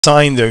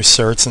assign those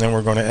certs, and then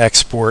we're going to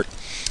export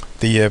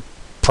the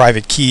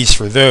private keys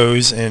for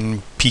those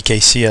in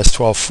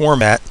PKCS12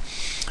 format.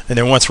 And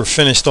then once we're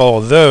finished all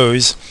of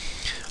those,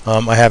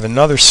 I have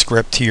another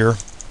script here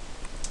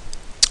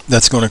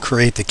that's going to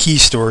create the key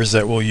stores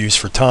that we'll use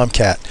for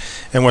Tomcat.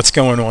 And what's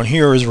going on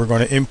here is we're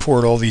going to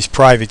import all these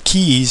private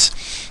keys,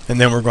 and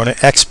then we're going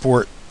to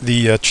export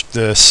the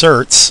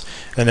certs,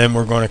 and then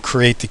we're going to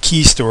create the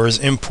key stores,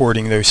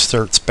 importing those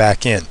certs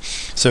back in.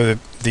 So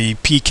the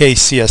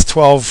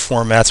PKCS12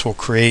 formats will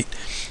create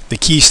the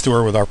key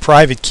store with our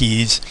private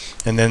keys,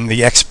 and then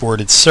the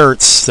exported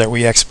certs that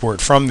we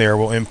export from there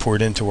will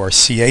import into our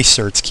CA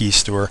certs key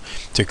store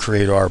to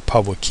create our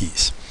public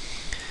keys.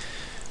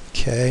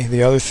 Okay,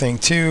 the other thing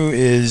too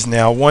is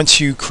now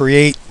once you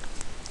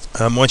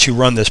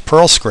run this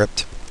Perl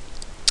script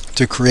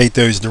to create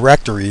those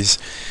directories,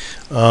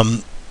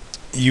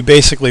 you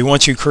basically,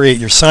 once you create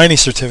your signing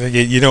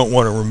certificate, you don't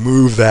want to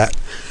remove that.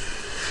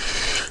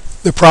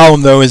 The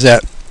problem though is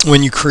that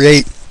when you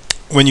create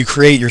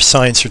your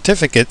signed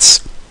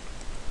certificates,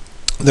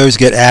 those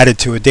get added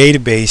to a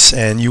database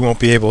and you won't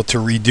be able to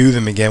redo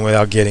them again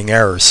without getting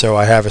errors. So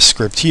I have a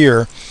script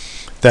here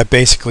that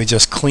basically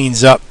just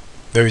cleans up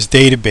those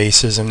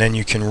databases, and then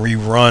you can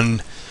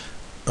rerun.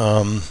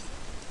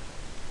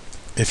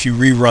 If you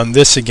rerun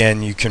this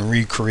again, you can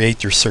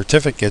recreate your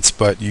certificates,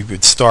 but you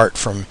would start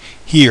from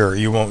here.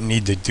 You won't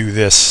need to do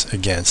this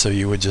again, so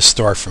you would just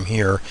start from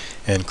here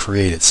and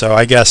create it. So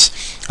I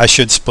guess I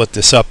should split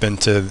this up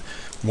into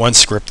one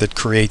script that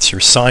creates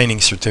your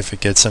signing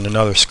certificates and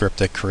another script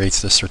that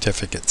creates the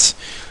certificates,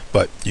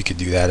 but you could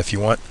do that if you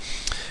want.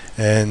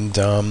 And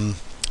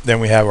then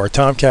we have our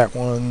Tomcat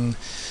one.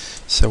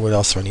 So what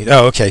else do I need?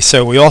 Oh, okay,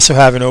 so we also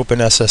have an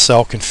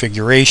OpenSSL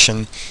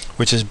configuration,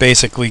 which is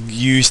basically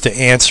used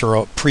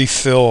to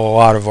pre-fill a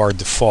lot of our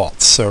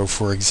defaults. So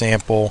for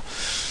example,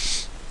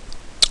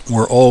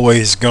 we're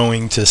always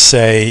going to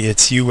say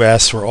it's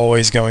US, we're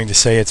always going to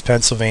say it's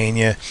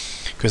Pennsylvania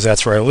because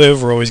that's where I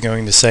live, we're always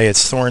going to say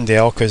it's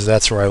Thorndale because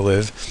that's where I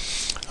live.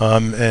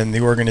 And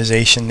the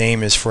organization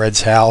name is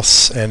Fred's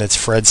House, and it's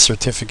Fred's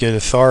Certificate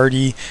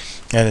Authority,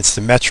 and it's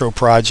the Metro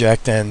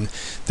Project, and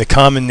the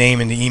common name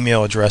and the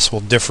email address will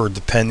differ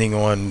depending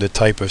on the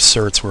type of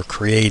certs we're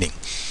creating.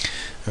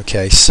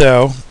 Okay,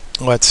 so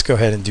let's go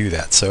ahead and do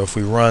that. So if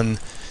we run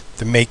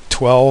the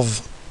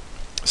make12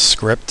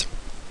 script,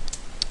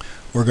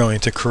 we're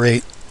going to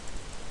create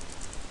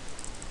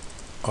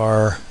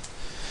our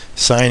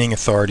signing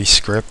authority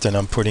script, and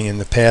I'm putting in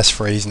the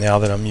passphrase now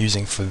that I'm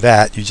using for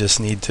that. You just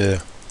need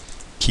to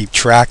keep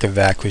track of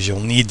that because you'll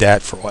need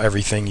that for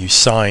everything you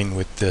sign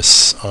with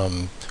this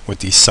with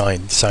these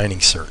signing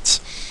certs.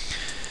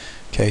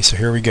 Okay, so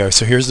here we go.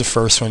 So here's the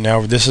first one.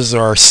 Now this is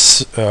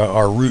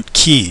our root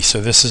key.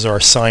 So this is our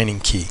signing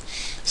key.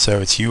 So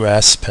it's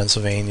US,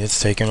 Pennsylvania. It's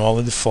taking all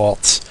the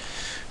defaults.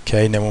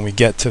 Okay, now when we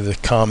get to the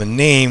common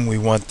name, we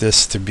want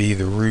this to be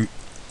the root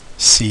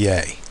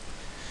CA.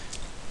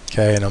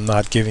 Okay, and I'm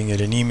not giving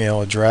it an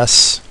email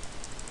address.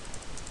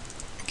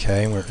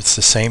 Okay, it's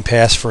the same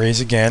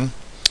passphrase again.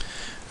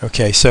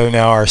 Okay, so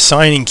now our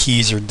signing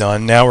keys are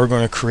done. Now we're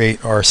going to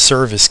create our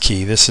service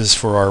key. This is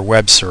for our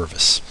web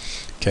service.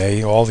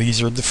 Okay, all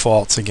these are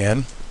defaults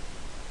again.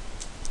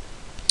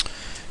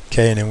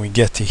 Okay, and then we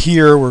get to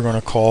here, we're going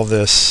to call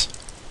this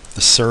the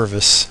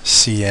service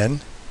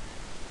CN.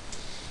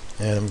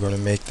 And I'm going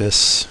to make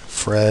this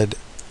Fred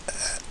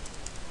at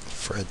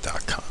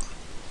fred.com.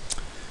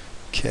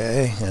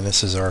 Okay, and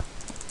this is our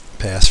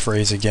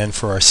passphrase again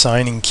for our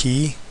signing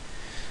key.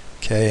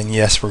 Okay, and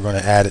yes, we're going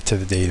to add it to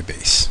the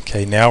database.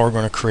 Okay, now we're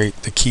going to create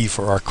the key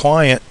for our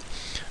client.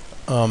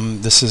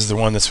 This is the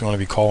one that's going to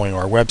be calling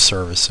our web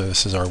service. So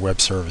this is our web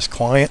service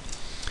client,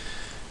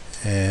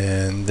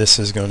 and this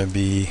is going to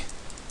be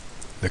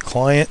the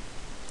client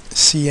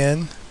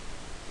CN,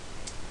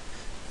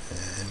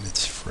 and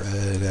it's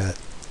Fred at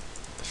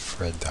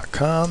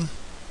fred.com,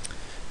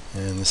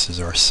 and this is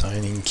our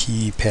signing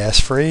key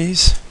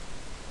passphrase.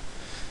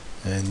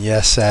 And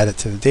yes, add it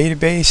to the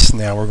database.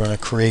 Now we're going to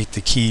create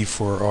the key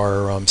for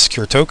our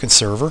secure token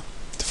server.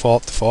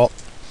 Default.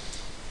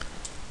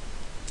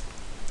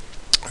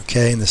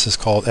 Okay, and this is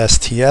called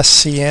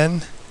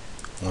STSCN.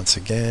 Once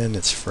again,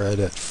 it's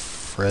Fred at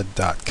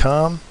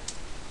fred.com.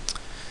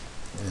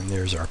 And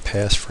there's our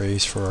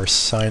passphrase for our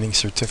signing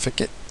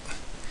certificate.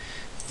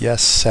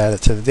 Yes, add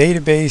it to the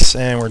database,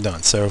 and we're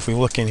done. So if we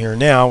look in here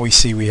now, we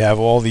see we have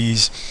all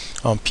these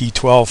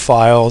P12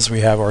 files.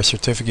 We have our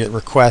certificate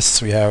requests.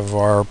 We have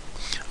our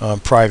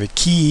private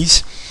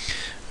keys.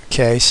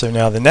 Okay, so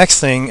now the next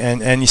thing,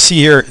 and you see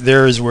here,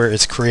 there is where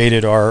it's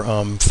created our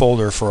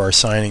folder for our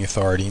signing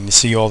authority, and you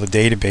see all the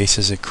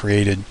databases it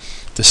created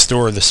to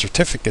store the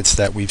certificates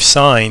that we've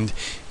signed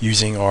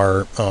using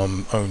our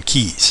own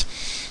keys.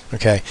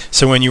 Okay,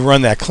 so when you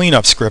run that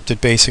cleanup script, it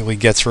basically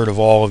gets rid of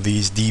all of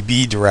these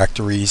DB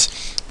directories,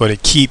 but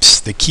it keeps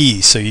the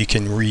keys so you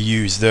can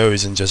reuse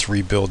those and just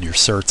rebuild your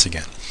certs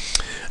again.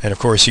 And of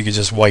course, you could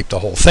just wipe the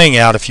whole thing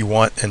out if you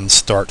want and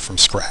start from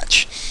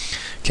scratch.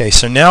 Okay,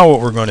 so now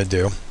what we're going to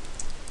do,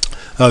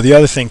 the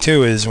other thing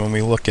too is when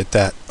we look at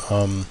that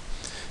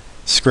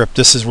script,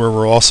 this is where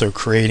we're also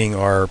creating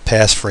our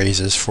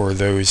passphrases for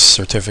those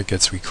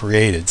certificates we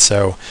created.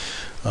 So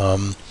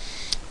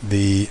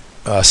the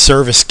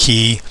service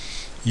key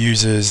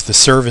uses the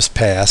service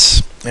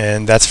pass,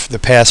 and that's the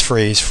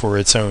passphrase for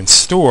its own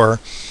store,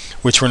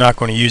 which we're not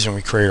going to use when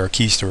we create our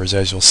key stores,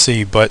 as you'll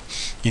see. But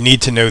you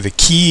need to know the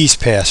keys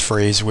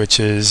passphrase, which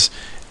is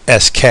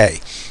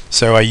SK.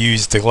 So I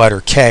used the letter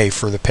K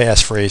for the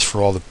passphrase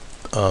for all the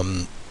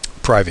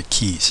private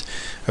keys.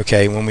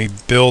 Okay, when we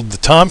build the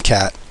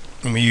Tomcat,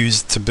 and we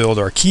use to build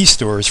our key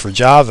stores for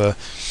Java,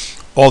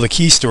 all the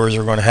key stores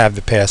are going to have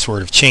the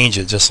password of change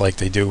it, just like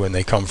they do when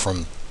they come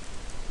from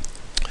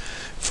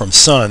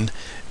Sun.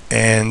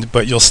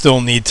 But you'll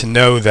still need to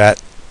know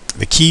that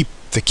the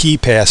key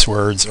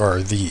passwords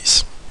are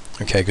these.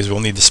 Okay, because we'll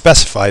need to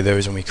specify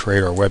those when we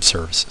create our web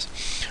services.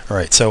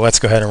 Alright, so let's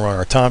go ahead and run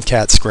our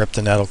Tomcat script,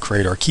 and that'll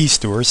create our key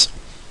stores.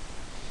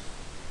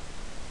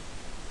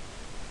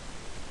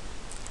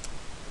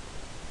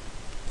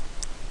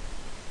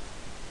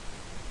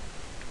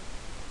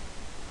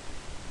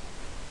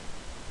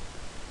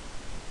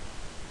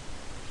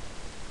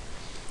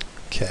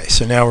 Okay,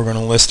 so now we're going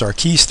to list our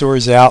key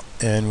stores out,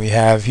 and we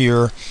have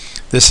here,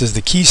 this is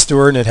the key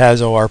store, and it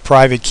has all our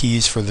private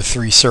keys for the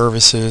 3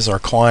 services, our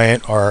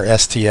client, our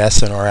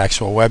STS, and our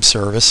actual web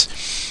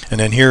service. And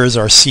then here is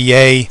our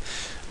CA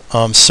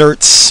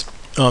certs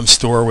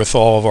store with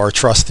all of our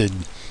trusted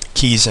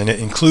keys in it,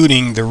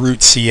 including the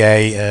root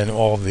CA and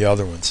all of the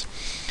other ones.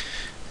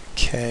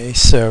 Okay,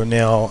 so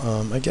now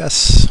I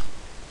guess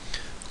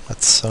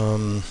let's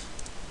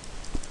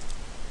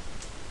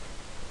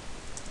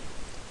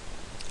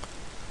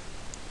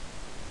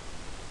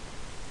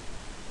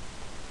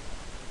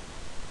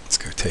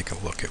go take a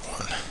look at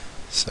one.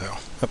 So,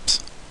 oops.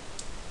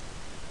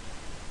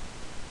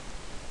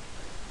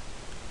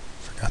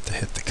 Forgot to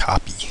hit the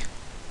copy.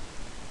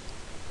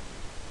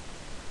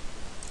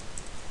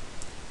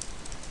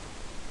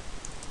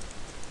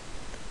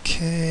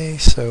 Okay,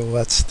 so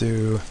let's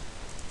do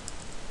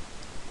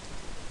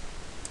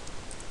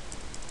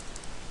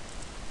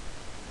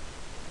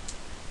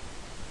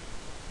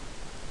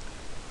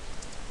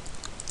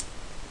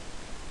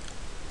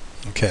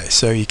okay,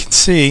 so you can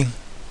see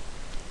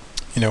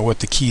what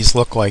the keys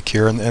look like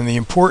here, and the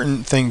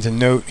important thing to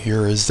note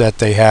here is that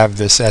they have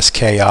this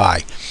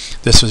SKI.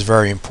 This was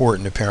very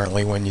important.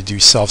 Apparently when you do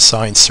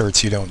self-signed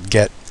certs, you don't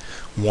get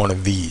one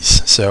of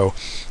these. So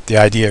the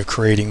idea of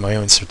creating my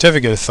own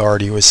certificate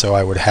authority was so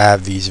I would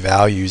have these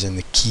values in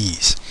the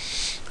keys,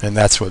 and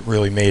that's what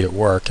really made it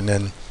work. And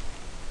then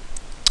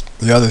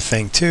the other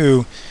thing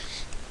too,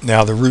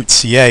 now the root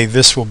CA,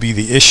 this will be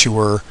the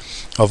issuer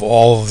of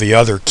all of the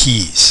other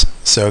keys,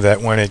 so that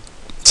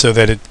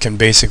it can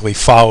basically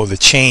follow the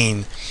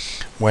chain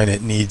when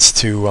it needs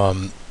to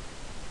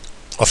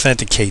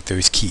authenticate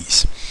those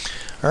keys.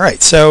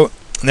 Alright, so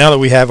now that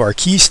we have our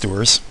key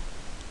stores,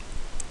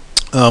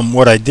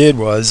 what I did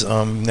was,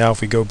 now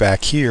if we go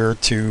back here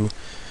to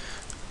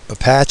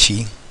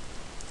Apache,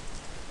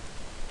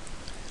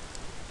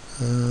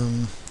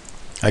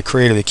 I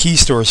created a key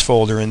stores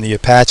folder in the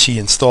Apache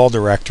install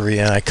directory,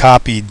 and I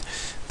copied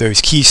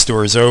those key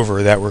stores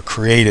over that were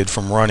created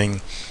from running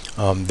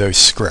those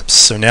scripts.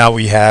 So now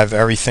we have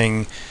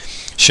everything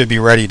should be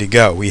ready to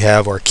go. We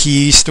have our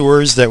key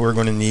stores that we're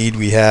going to need.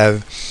 We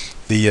have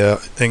the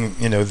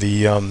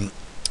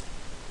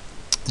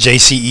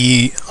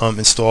JCE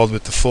installed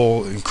with the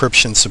full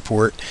encryption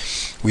support.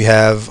 We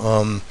have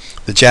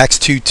the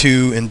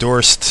JAX22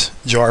 endorsed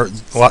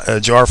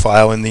jar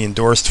file in the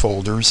endorsed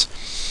folders,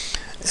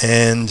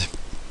 and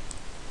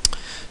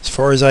as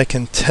far as I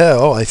can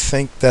tell, I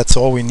think that's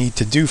all we need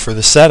to do for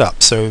the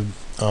setup. So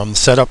the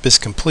setup is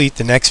complete.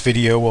 The next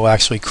video will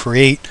actually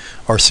create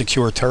our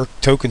secure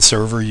token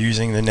server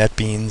using the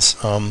NetBeans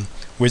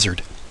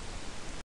wizard.